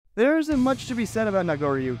There isn't much to be said about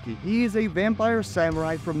Nagoriyuki. He is a vampire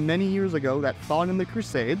samurai from many years ago that fought in the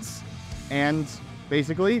Crusades, and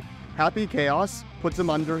basically, Happy Chaos puts him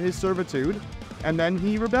under his servitude, and then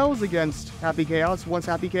he rebels against Happy Chaos once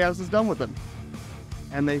Happy Chaos is done with him.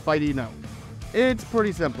 And they fight Eno. It's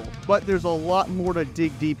pretty simple, but there's a lot more to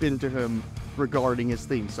dig deep into him regarding his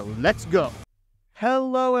theme, so let's go!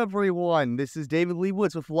 Hello everyone, this is David Lee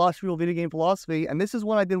Woods with Philosophy of Video Game Philosophy, and this is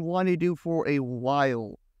what I've been wanting to do for a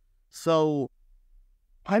while. So,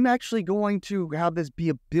 I'm actually going to have this be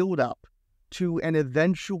a build-up to an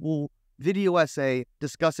eventual video essay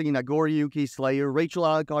discussing Nagoriyuki, Slayer, Rachel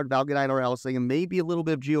Alucard, Valgadine R. Helsing, and maybe a little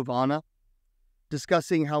bit of Giovanna,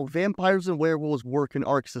 discussing how vampires and werewolves work in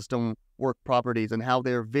arc system work properties and how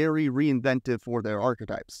they're very reinventive for their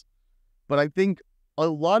archetypes. But I think a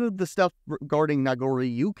lot of the stuff regarding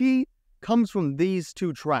Nagoriyuki comes from these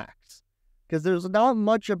two tracks, because there's not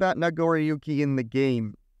much about Nagoriyuki in the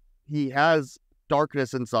game. He has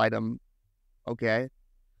darkness inside him, okay?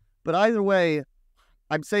 But either way,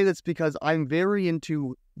 I'm saying this because I'm very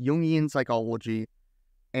into Jungian psychology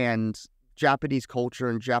and Japanese culture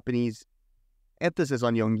and Japanese emphasis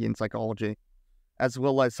on Jungian psychology, as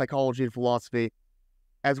well as psychology and philosophy,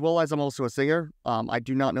 as well as I'm also a singer. I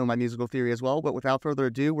do not know my musical theory as well, but without further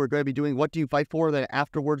ado, we're going to be doing What Do You Fight For? Then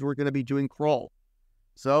afterwards, we're going to be doing Crawl.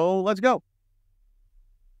 So, let's go!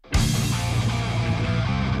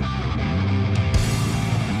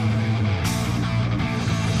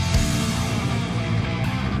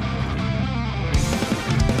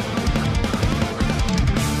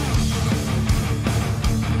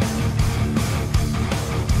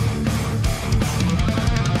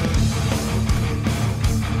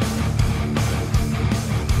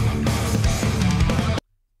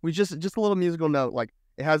 We just a little musical note, like,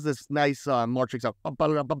 it has this nice marching sound. It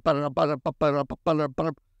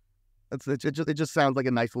just sounds like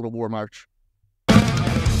a nice little war march.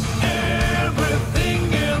 Everything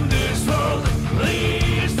in this world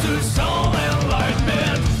leads to soul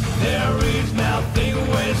enlightenment. There is nothing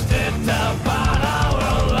wasted about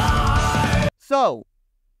our life. So,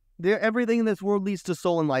 everything in this world leads to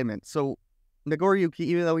soul enlightenment. So, Nagoriyuki,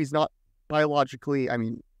 even though he's not biologically,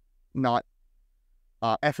 not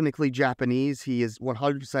ethnically Japanese, he is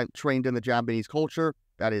 100% trained in the Japanese culture.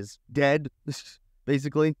 That is dead,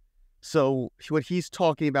 basically. So what he's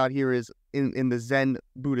talking about here is in the Zen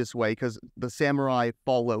Buddhist way, because the samurai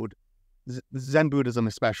followed Zen Buddhism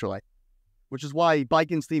especially, which is why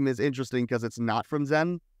Baiken's theme is interesting, because it's not from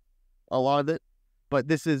Zen, a lot of it. But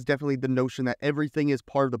this is definitely the notion that everything is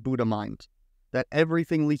part of the Buddha mind, that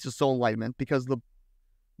everything leads to soul enlightenment, because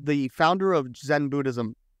the founder of Zen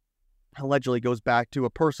Buddhism allegedly goes back to a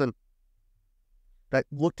person that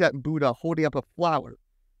looked at Buddha holding up a flower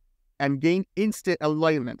and gained instant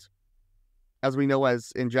enlightenment, as we know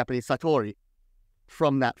as in Japanese satori,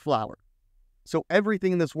 from that flower. So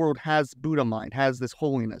everything in this world has Buddha mind, has this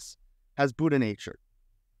holiness, has Buddha nature.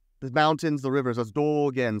 The mountains, the rivers, as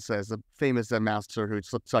Dogen says, the famous Zen master who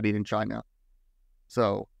studied in China.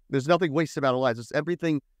 So there's nothing wasted about our lives. It's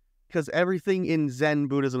everything, because everything in Zen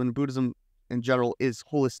Buddhism and Buddhism in general is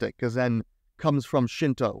holistic, because Zen comes from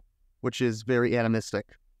Shinto, which is very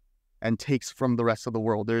animistic and takes from the rest of the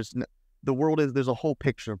world. There's a whole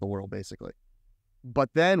picture of the world, basically. But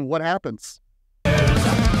then what happens?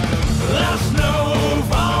 The snow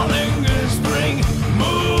falling in spring,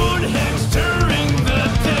 moon hangs during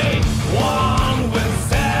the day, one with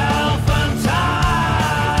self and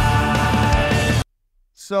time.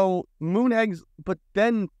 So moon eggs, but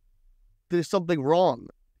then there's something wrong,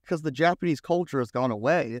 because the Japanese culture has gone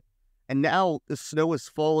away, and now the snow is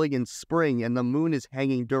falling in spring and the moon is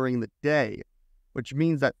hanging during the day, which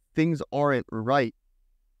means that things aren't right.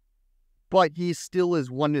 But he still is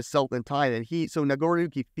one to self and time, and so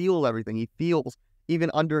Nagoriyuki feels everything. He feels, even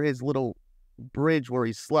under his little bridge where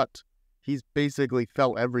he slept, he's basically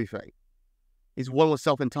felt everything. He's one with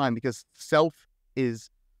self and time, because self is,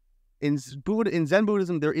 in Zen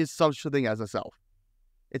Buddhism, there is such a thing as a self.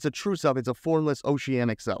 It's a true self. It's a formless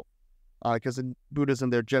oceanic self. Because in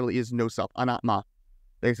Buddhism, there generally is no self, anatma,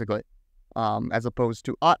 basically. As opposed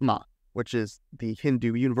to atma, which is the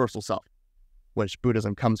Hindu universal self, which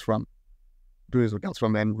Buddhism comes from. Buddhism comes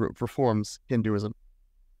from and reforms Hinduism,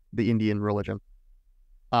 the Indian religion.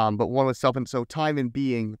 But one with self, and so time and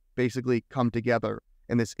being basically come together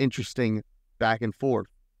in this interesting back and forth.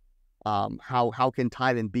 How can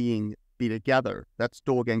time and being be together? That's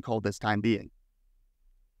Dogen called this time being.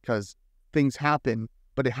 Because things happen,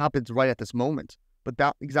 but it happens right at this moment. But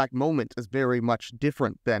that exact moment is very much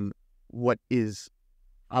different than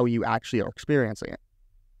how you actually are experiencing it.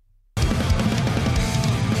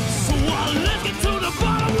 So let's get to the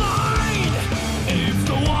bottom line.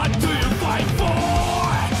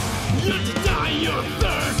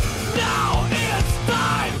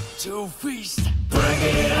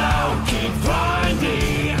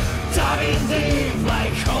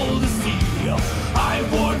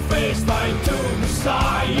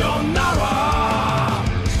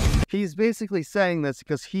 he's basically saying this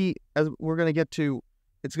because as we're going to get to,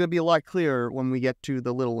 it's going to be a lot clearer when we get to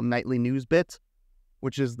the little nightly news bit,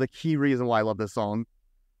 which is the key reason why I love this song.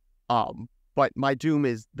 But my doom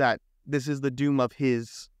is that this is the doom of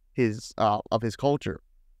his culture,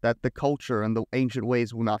 that the culture and the ancient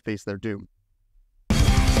ways will not face their doom.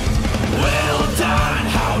 Well done,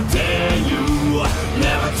 how dare you?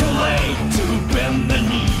 Never too late to bend the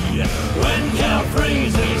knee. When hell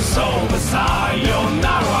freezes, so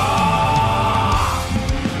sayonara.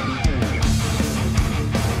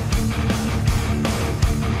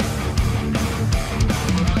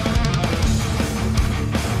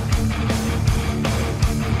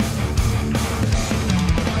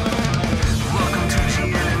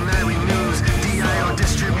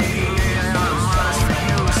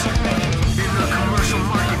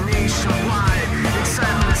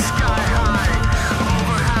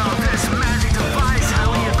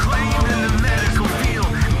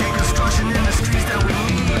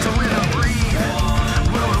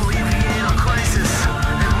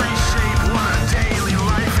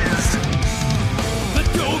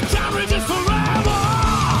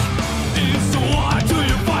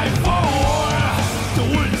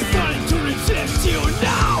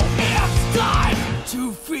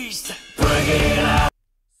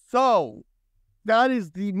 So, that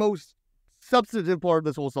is the most substantive part of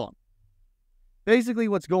this whole song. Basically,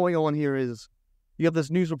 what's going on here is you have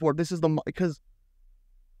this news report. This is because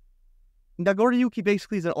Nagoriyuki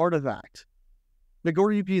basically is an artifact.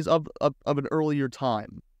 Nagoriyuki is of an earlier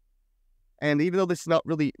time. And even though this is not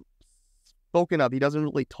really spoken of, he doesn't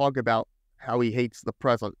really talk about how he hates the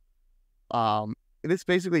present. This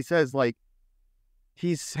basically says, like,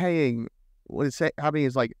 he's saying, what is happening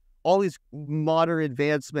is, like, all these modern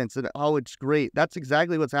advancements and how it's great. That's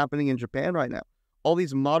exactly what's happening in Japan right now. All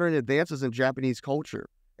these modern advances in Japanese culture,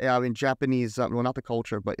 in Japanese, well, not the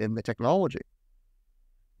culture, but in the technology.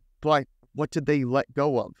 But what did they let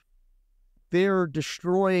go of? They're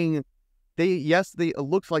destroying, it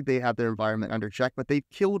looks like they have their environment under check, but they've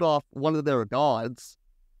killed off one of their gods,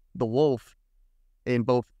 the wolf, in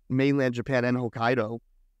both mainland Japan and Hokkaido,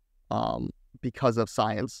 because of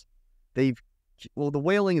science. The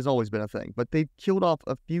whaling has always been a thing, but they've killed off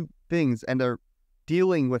a few things, and they're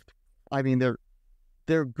dealing with,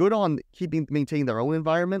 they're good on maintaining their own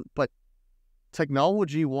environment, but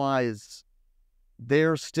technology-wise,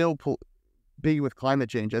 they're still big with climate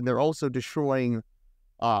change, and they're also destroying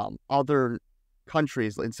other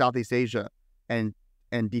countries in Southeast Asia and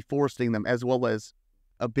deforesting them, as well as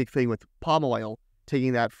a big thing with palm oil,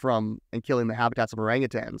 taking that from and killing the habitats of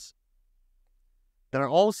orangutans. That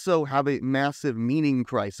also have a massive meaning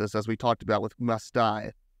crisis, as we talked about with Must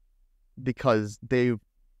Die, because they've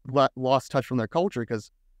lost touch from their culture. Because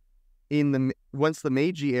once the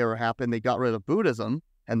Meiji era happened, they got rid of Buddhism,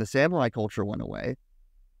 and the samurai culture went away.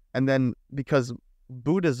 And then because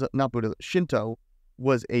Shinto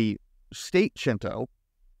was a state Shinto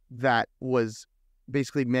that was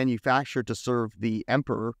basically manufactured to serve the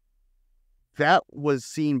emperor, that was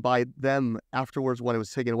seen by them afterwards when it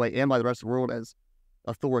was taken away, and by the rest of the world, as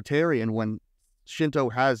authoritarian, when Shinto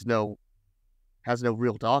has no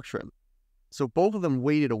real doctrine. So both of them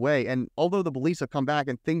waded away, and although the beliefs have come back,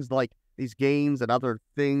 and things like these games and other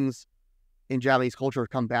things in Japanese culture have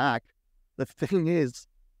come back, the thing is,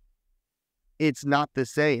 it's not the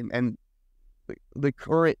same. And the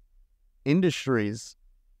current industries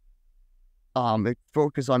that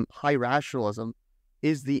focus on high rationalism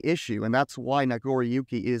is the issue, and that's why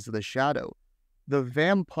Nagoriyuki is the shadow. The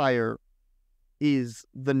vampire is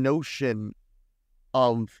the notion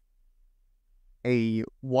of a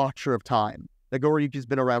watcher of time. Nagoriyuki's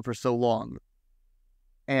been around for so long.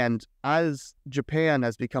 And as Japan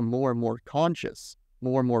has become more and more conscious,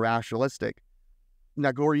 more and more rationalistic,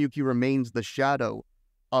 Nagoriyuki remains the shadow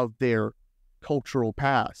of their cultural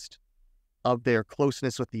past, of their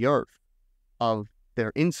closeness with the earth, of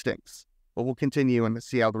their instincts. But we'll continue and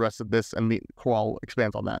see how the rest of this and the choral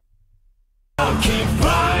expands on that. I'll keep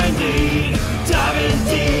grinding, diving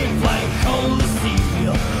deep like holy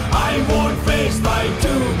steel. I won't face my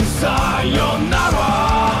doom, sayonara.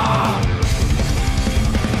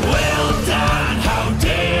 Well done, how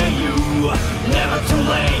dare you? Never too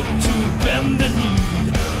late to bend the knee.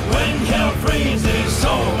 When hell freezes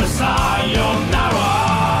over, sayonara.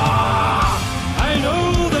 I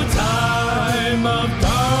know the time of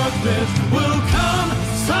darkness will come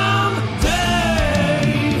someday,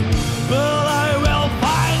 but I will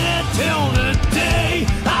fight it till the day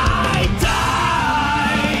I die.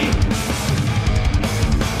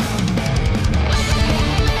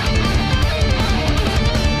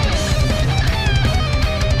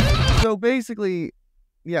 So basically,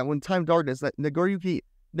 when Time Darkness, that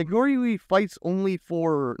Nagoriyuki fights only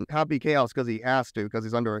for Happy Chaos because he has to, because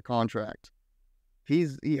he's under a contract.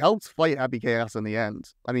 He helps fight Happy Chaos in the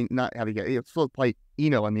end. I mean, not Happy Chaos, he still fight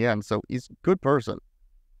Ino in the end, so he's a good person.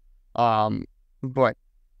 But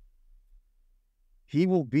he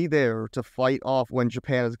will be there to fight off when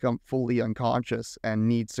Japan has become fully unconscious and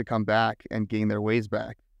needs to come back and gain their ways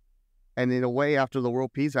back. And in a way, after the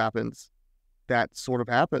world peace happens, that sort of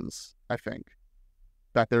happens, I think.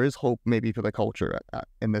 That there is hope maybe for the culture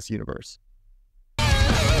in this universe.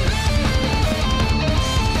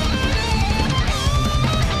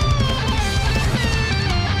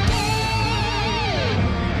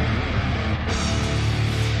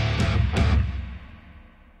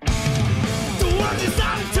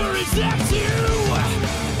 Decided to reject you.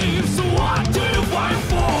 If so, what do you fight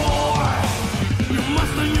for? You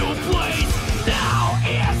must know your place. Now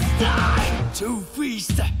it's time to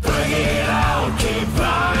feast. Bring it out, keep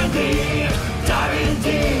finding, diving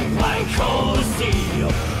deep like cold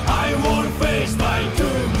steel. I won't face my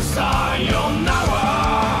doom, sayonara.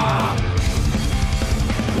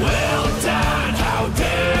 Well done, how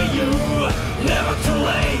dare you? Never too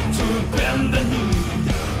late to bend the knee.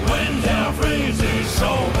 When hell freezes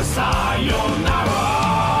over, sayonara.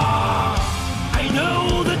 I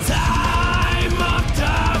know the time of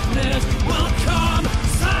darkness will come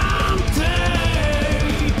someday,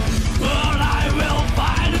 but I will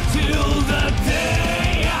fight it till the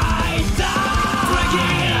day I die.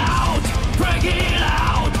 Break it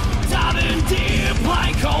out, diving deep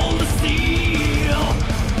like cold steel.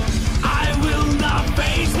 I will not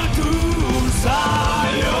face my doom,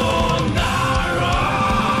 sayonara.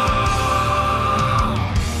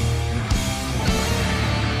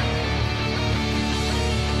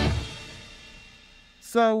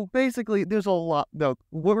 So basically, there's a lot. No,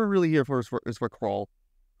 what we're really here for is for Kroll.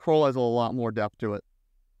 Kroll has a lot more depth to it.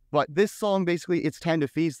 But this song, basically, it's time to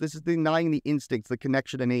feast. This is denying the instincts, the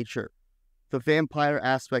connection to nature. The vampire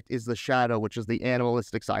aspect is the shadow, which is the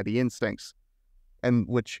animalistic side, the instincts, and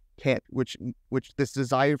which this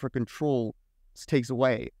desire for control takes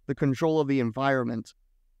away. The control of the environment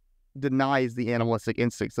denies the animalistic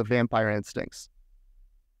instincts, the vampire instincts.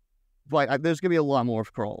 But there's gonna be a lot more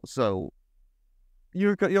of Kroll, so.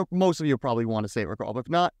 Most of you probably want to stay for Kroll. But if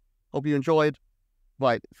not, hope you enjoyed.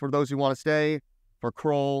 But for those who want to stay, for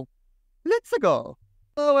Kroll, let's go.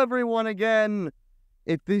 Hello, everyone, again.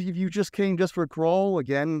 If you just came just for Kroll,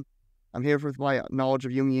 again, I'm here with my knowledge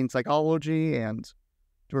of Jungian psychology, and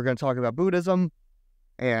we're going to talk about Buddhism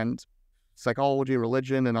and psychology,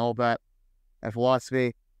 religion, and all that, and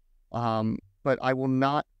philosophy. But I will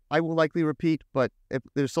likely repeat, but if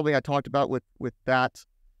there's something I talked about with that,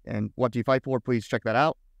 and what do you fight for? Please check that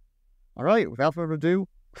out. All right, without further ado,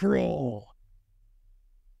 Kroll.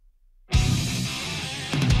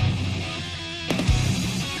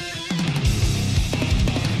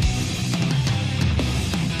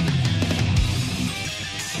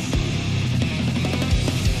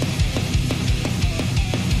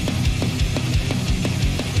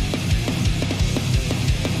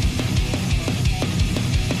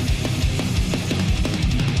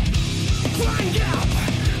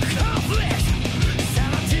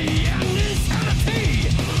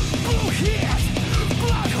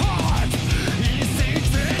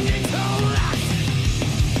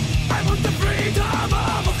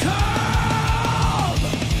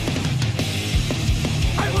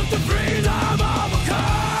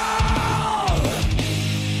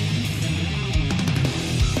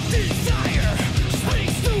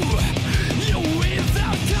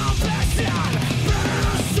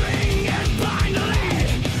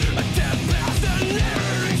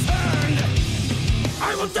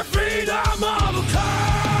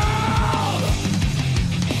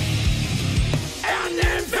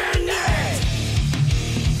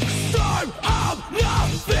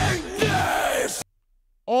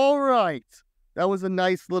 That was a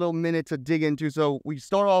nice little minute to dig into. So we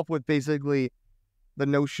start off with basically the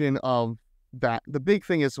notion of that. The big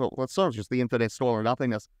thing is, well, let's start with just the infinite storm or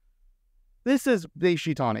nothingness. This is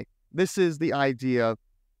Deishitani. This is the idea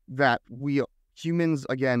that we humans,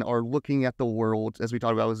 again, are looking at the world, as we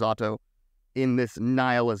talked about with Zato, in this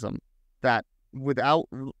nihilism, that without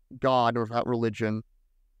God or without religion,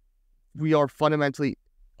 we are fundamentally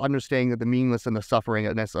understanding the meaningless and the suffering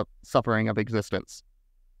of existence.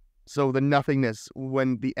 So the nothingness,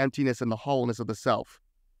 when the emptiness and the hollowness of the self.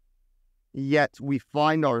 Yet we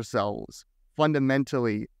find ourselves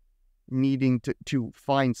fundamentally needing to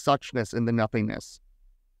find suchness in the nothingness.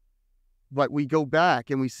 But we go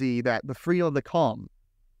back and we see that the freedom of the calm,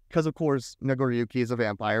 because of course Nagoriyuki is a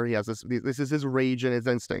vampire, he has this is his rage and his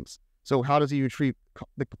instincts. So how does he retrieve?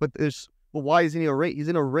 But why is he in a rage? He's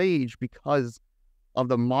in a rage because of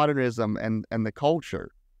the modernism and the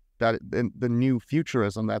culture, that the new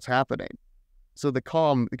futurism that's happening. So the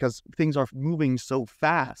calm, because things are moving so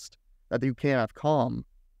fast that you can't have calm.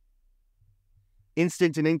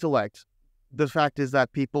 Instinct and intellect. The fact is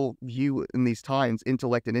that people view in these times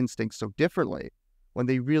intellect and instinct so differently when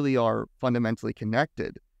they really are fundamentally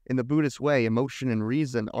connected. In the Buddhist way, emotion and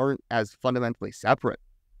reason aren't as fundamentally separate.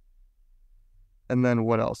 And then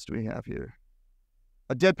what else do we have here?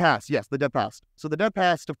 A dead past. Yes, the dead past. So the dead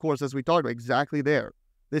past, of course, as we talked about, exactly there.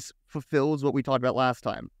 This fulfills what we talked about last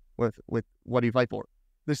time with what do you fight for?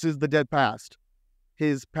 This is the dead past.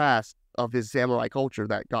 His past of his samurai culture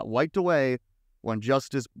that got wiped away when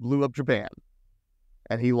justice blew up Japan.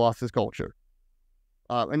 And he lost his culture.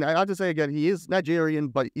 And I have to say again, he is Nigerian,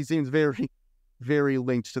 but he seems very, very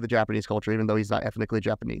linked to the Japanese culture, even though he's not ethnically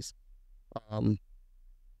Japanese.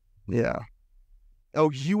 Yeah.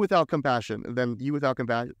 Oh, you without compassion. Then you without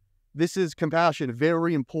compassion. This is compassion,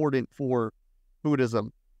 very important for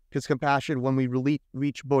Buddhism. Because compassion, when we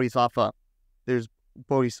reach Bodhisattva, there's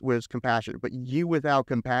compassion. But you without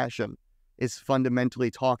compassion is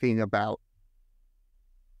fundamentally talking about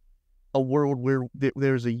a world where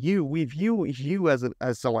there's a you. We view you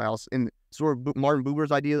as someone else. In sort of Martin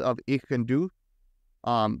Buber's idea of ich and du,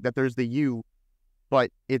 that there's the you,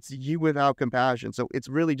 but it's you without compassion. So it's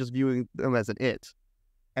really just viewing them as an it.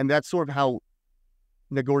 And that's sort of how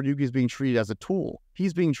Nagoriyuki is being treated as a tool.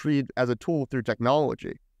 He's being treated as a tool through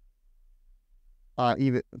technology,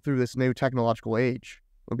 even through this new technological age,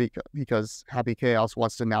 because Happy Chaos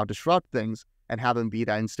wants to now disrupt things and have him be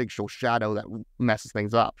that instinctual shadow that messes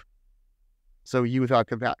things up. So you without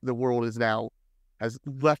compassion, the world has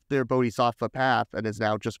left their bodhisattva path and is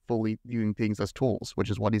now just fully viewing things as tools, which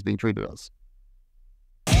is what he's being treated as.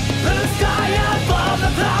 The sky above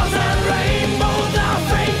the clouds and rainbows, our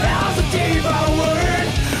faith has a deeper word.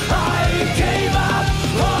 I gave up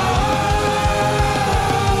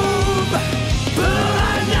hope, but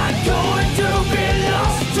I'm not going to be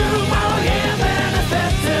lost tomorrow. Can't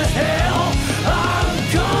manifest this hell.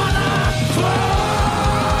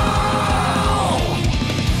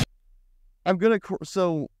 I'm gonna crawl.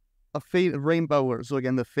 So a fate of rainbow. So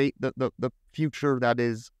again, the future that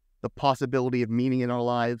is the possibility of meaning in our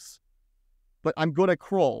lives. But I'm going to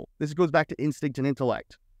crawl. This goes back to instinct and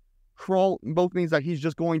intellect. Crawl both means that he's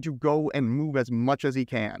just going to go and move as much as he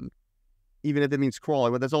can, even if it means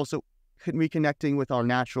crawling. But there's also reconnecting with our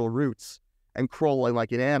natural roots and crawling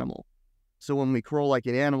like an animal. So when we crawl like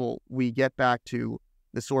an animal, we get back to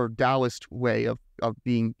the sort of Taoist way of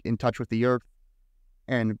being in touch with the earth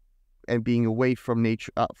and being away from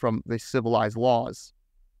nature, from the civilized laws.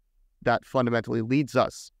 That fundamentally leads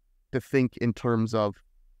us to think in terms of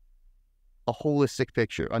a holistic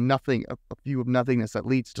picture, a view of nothingness that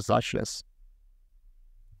leads to suchness.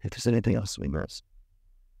 If there's anything else we miss.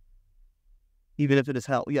 Even if it is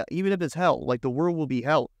hell. Yeah, even if it's hell, like the world will be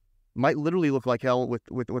hell. It might literally look like hell with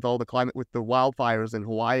all the climate, with the wildfires in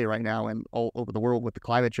Hawaii right now and all over the world with the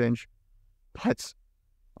climate change. But,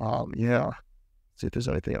 yeah. Let's see if there's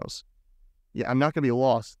anything else. Yeah, I'm not going to be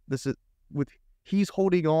lost. He's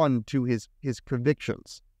holding on to his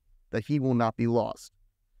convictions that he will not be lost.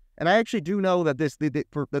 And I actually do know that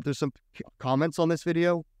that there's some comments on this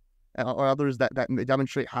video or others that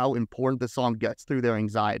demonstrate how important this song gets through their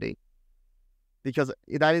anxiety. Because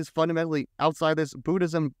that is fundamentally, outside this,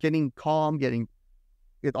 Buddhism, getting calm,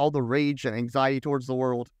 with all the rage and anxiety towards the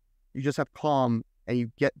world, you just have calm and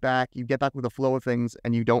you get back with the flow of things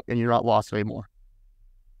and you're not lost anymore.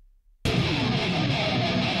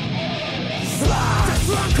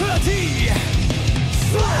 Tranquility,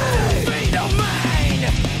 fate of mine.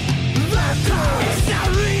 It's not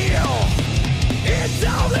real, it's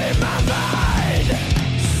only my mind.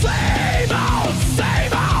 Same old,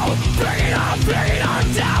 bring it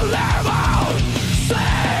on down level.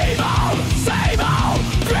 Same old,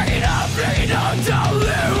 bring it on down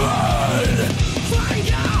level. Find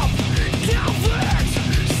out, conflict,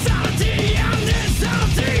 sanity and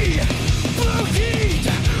insanity. Blue heat,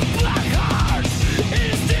 black heart,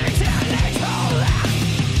 instinct and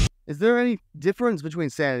intellect. Is there any difference between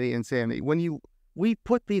sanity and insanity? When we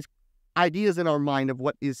put these ideas in our mind of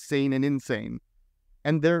what is sane and insane,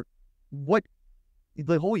 and the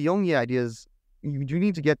whole Jungian ideas, you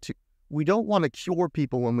need to get to. We don't want to cure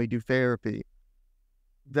people when we do therapy.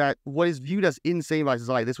 That what is viewed as insane by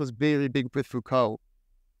society, this was very big with Foucault,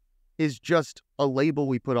 is just a label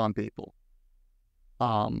we put on people.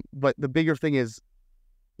 But the bigger thing is,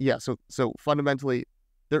 yeah, so fundamentally,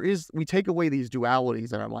 we take away these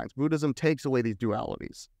dualities in our minds. Buddhism takes away these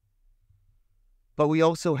dualities. But we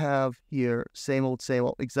also have here same old,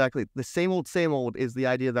 exactly. The same old is the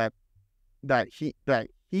idea that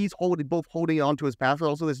he's holding on to his past, but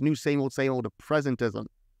also this new same old of presentism.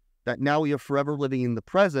 That now we are forever living in the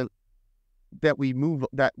present, that we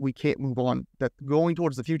can't move on, that going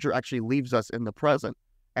towards the future actually leaves us in the present,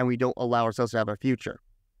 and we don't allow ourselves to have a future,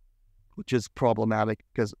 which is problematic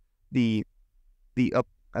because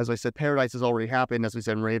as I said, paradise has already happened, as we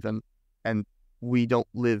said in Raven, and we don't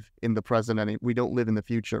live in the present we don't live in the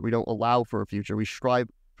future. We don't allow for a future. We strive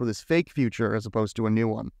for this fake future as opposed to a new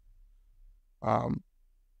one.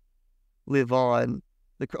 Live on.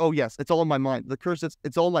 Oh yes, it's all in my mind. The curse,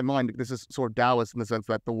 it's all in my mind. This is sort of Taoist in the sense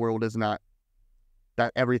that the world is not,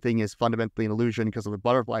 that everything is fundamentally an illusion because of the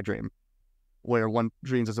butterfly dream, where one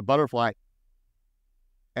dreams as a butterfly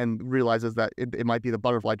and realizes that it might be the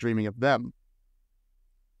butterfly dreaming of them.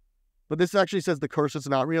 But this actually says the curse is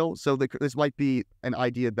not real, so this might be an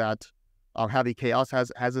idea that Happy Chaos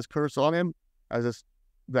has this curse on him,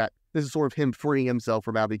 that this is sort of him freeing himself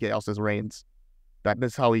from Happy Chaos's reigns. That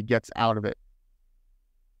this is how he gets out of it.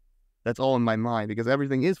 That's all in my mind, because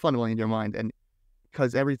everything is fundamentally in your mind, and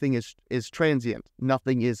because everything is transient.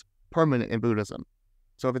 Nothing is permanent in Buddhism.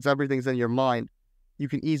 So if everything's in your mind, you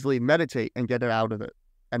can easily meditate and get it out of it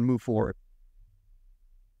and move forward.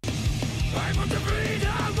 I want the freedom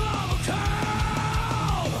of a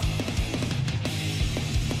cow.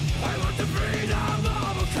 I want the freedom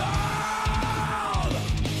of a cow.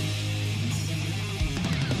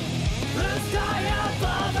 The sky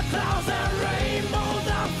above the clouds and rainbows,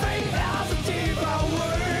 the fate has a deeper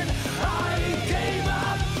word. I gave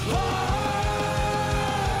up hope,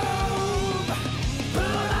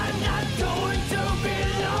 but I'm not going to be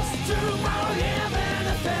lost tomorrow. Even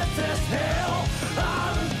if it's this hell,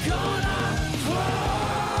 I'm gonna crawl.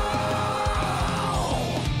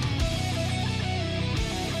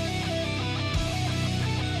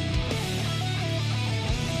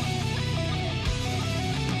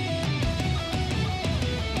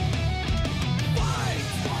 Fight!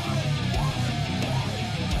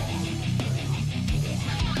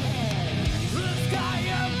 The sky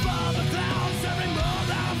above the clouds, every more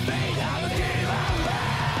than fate has a deeper word.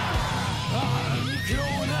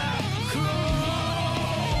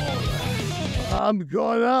 I'm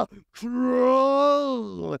gonna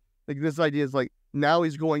crawl. Like this idea is like, now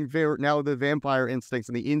he's going now the vampire instincts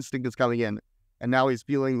and the instinct is coming in, and now he's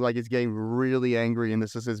feeling like he's getting really angry, and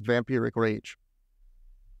this is his vampiric rage.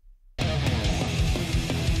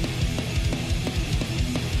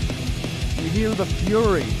 You hear the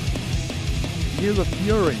fury. You hear the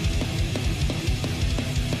fury.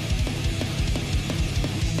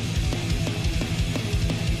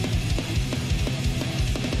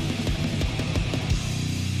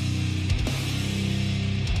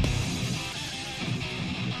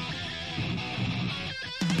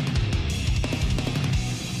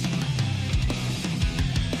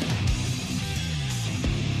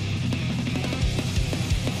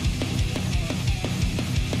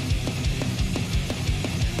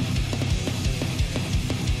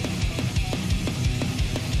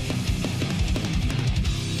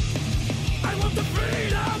 I want the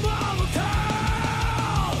freedom of a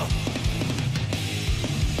cow.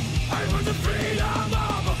 I want the freedom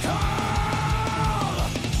of a cow.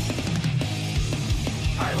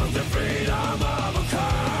 I want the freedom of a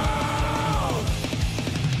cow.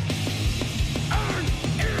 Earn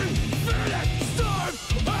infinite storm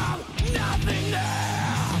of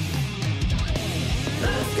nothingness.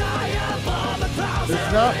 The sky above the clouds.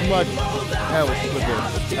 There's not much else with this.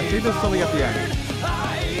 I think there's something at the end.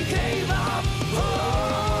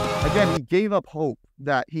 Again, he gave up hope,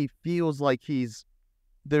 that he feels like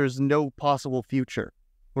there's no possible future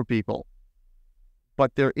for people.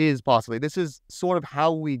 But there is possibly. This is sort of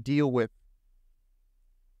how we deal with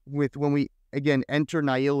when we, again, enter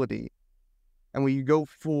nihility and we go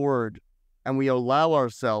forward and we allow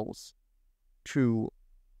ourselves to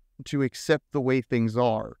accept the way things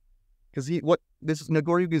are. Because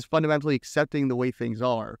Nagoriyuki is fundamentally accepting the way things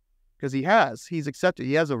are. Because he's accepted.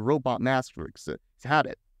 He has a robot master. He's had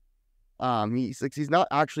it. He's not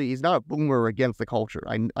a boomer against the culture.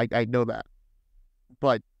 I know that.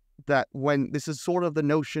 But that when this is sort of the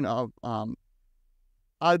notion of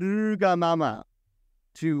aruga mama,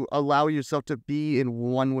 to allow yourself to be in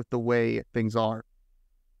one with the way things are.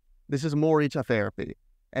 This is Morita therapy.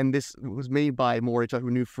 And this was made by Morita,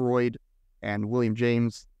 who knew Freud and William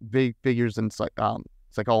James, big figures in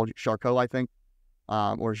psychology, Charcot, I think,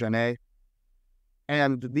 or Genet.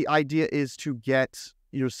 And the idea is to get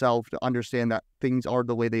yourself to understand that things are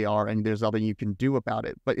the way they are and there's nothing you can do about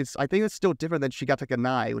it. But I think it's still different than Shigataka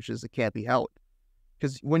Nai, which is it can't be helped.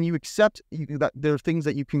 Because when you accept that there are things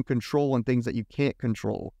that you can control and things that you can't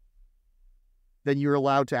control, then you're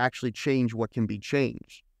allowed to actually change what can be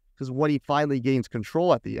changed. Because when he finally gains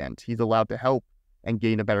control at the end, he's allowed to help and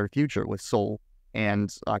gain a better future with Soul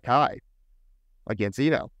and Kai against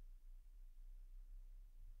Ito.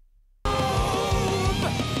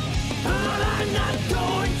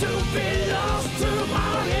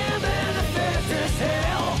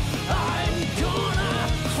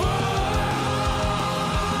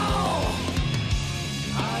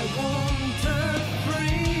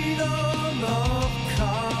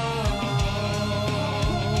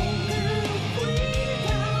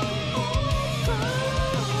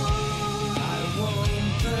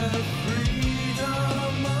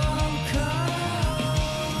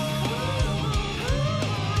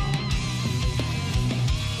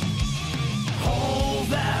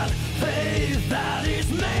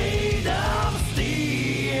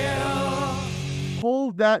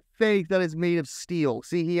 Hold that faith that is made of steel.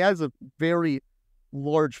 See, he has a very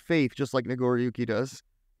large faith, just like Nagoriyuki does,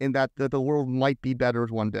 in that the world might be better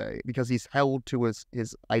one day because he's held to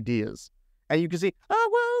his ideas. And you can see, I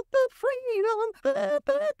want the freedom that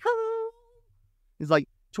comes. He's like,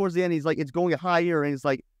 towards the end, he's like, it's going higher, and he's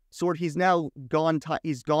like, he's now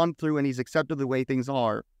he's gone through and he's accepted the way things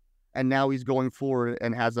are, and now he's going forward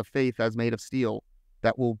and has a faith that's made of steel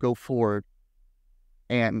that will go forward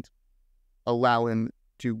and allow him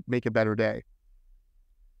to make a better day.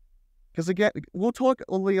 Because again, we'll talk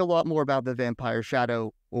a lot more about the Vampire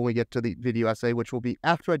Shadow when we get to the video essay, which will be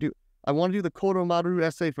after I want to do the Koromaru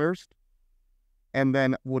essay first, and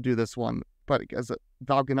then we'll do this one. But as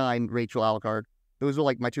Valkyrie and Rachel Alucard, those are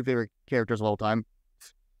like my two favorite characters of all time.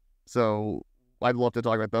 So I'd love to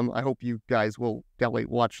talk about them. I hope you guys will definitely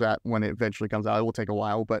watch that when it eventually comes out. It will take a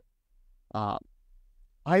while, but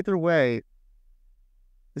either way,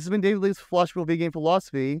 this has been David Lee's Philosophical Video Game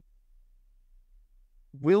Philosophy.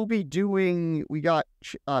 We'll be doing, we got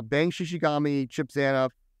Bang Shishigami, Chip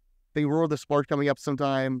Zanoff, the Roar of the Spark coming up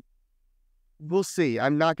sometime. We'll see.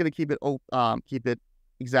 I'm not going to keep it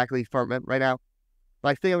exactly firm right now. But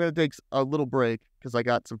I think I'm going to take a little break because I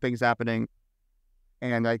got some things happening.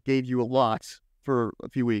 And I gave you a lot for a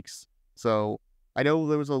few weeks. So I know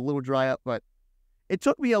there was a little dry up, but it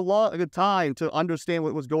took me a lot of time to understand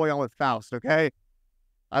what was going on with Faust, okay?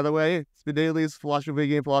 Either way, it's been Daily Lee's Philosophy of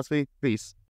Video Game Philosophy. Peace.